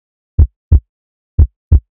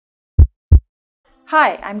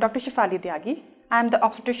Hi, I'm Dr. Shefali Tyagi. I'm the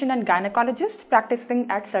obstetrician and gynecologist practicing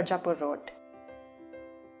at Sarjapur Road.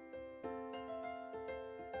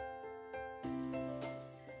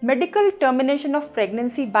 Medical termination of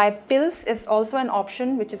pregnancy by pills is also an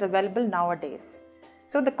option which is available nowadays.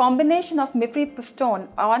 So the combination of Mefepristone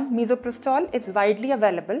or Misoprostol is widely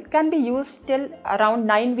available, can be used till around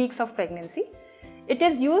 9 weeks of pregnancy. It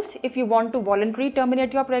is used if you want to voluntarily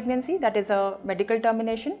terminate your pregnancy, that is a medical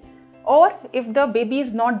termination, or if the baby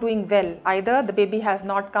is not doing well, either the baby has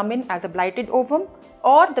not come in as a blighted ovum,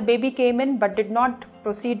 or the baby came in but did not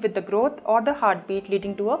proceed with the growth or the heartbeat,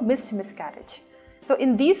 leading to a missed miscarriage. So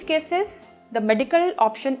in these cases, the medical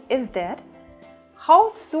option is there.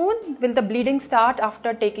 How soon will the bleeding start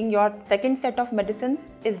after taking your second set of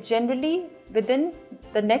medicines is generally within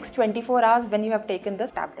the next 24 hours when you have taken the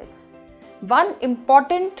tablets. One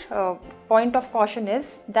important point of caution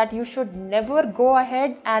is that you should never go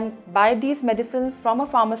ahead and buy these medicines from a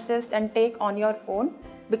pharmacist and take on your own,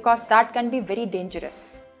 because that can be very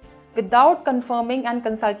dangerous. Without confirming and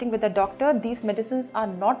consulting with a doctor, these medicines are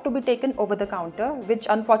not to be taken over the counter, which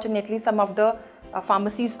unfortunately some of the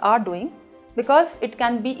pharmacies are doing, because it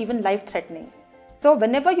can be even life-threatening. So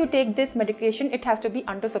whenever you take this medication, it has to be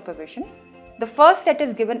under supervision. The first set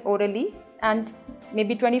is given orally, and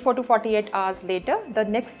maybe 24 to 48 hours later, the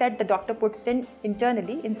next set the doctor puts in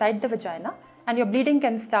internally inside the vagina, and your bleeding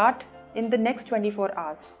can start in the next 24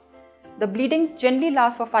 hours. The bleeding generally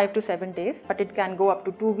lasts for 5 to 7 days, but it can go up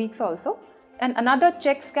to 2 weeks also. And another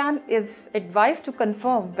check scan is advised to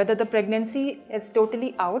confirm whether the pregnancy is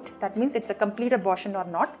totally out, that means it's a complete abortion or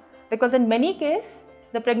not, because in many cases,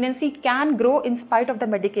 the pregnancy can grow in spite of the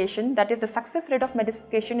medication, that is, the success rate of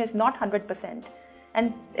medication is not 100%.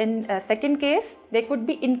 And in a second case, there could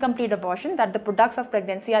be incomplete abortion, that the products of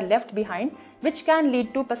pregnancy are left behind, which can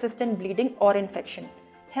lead to persistent bleeding or infection.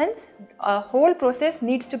 Hence, a whole process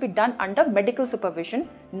needs to be done under medical supervision,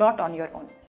 not on your own.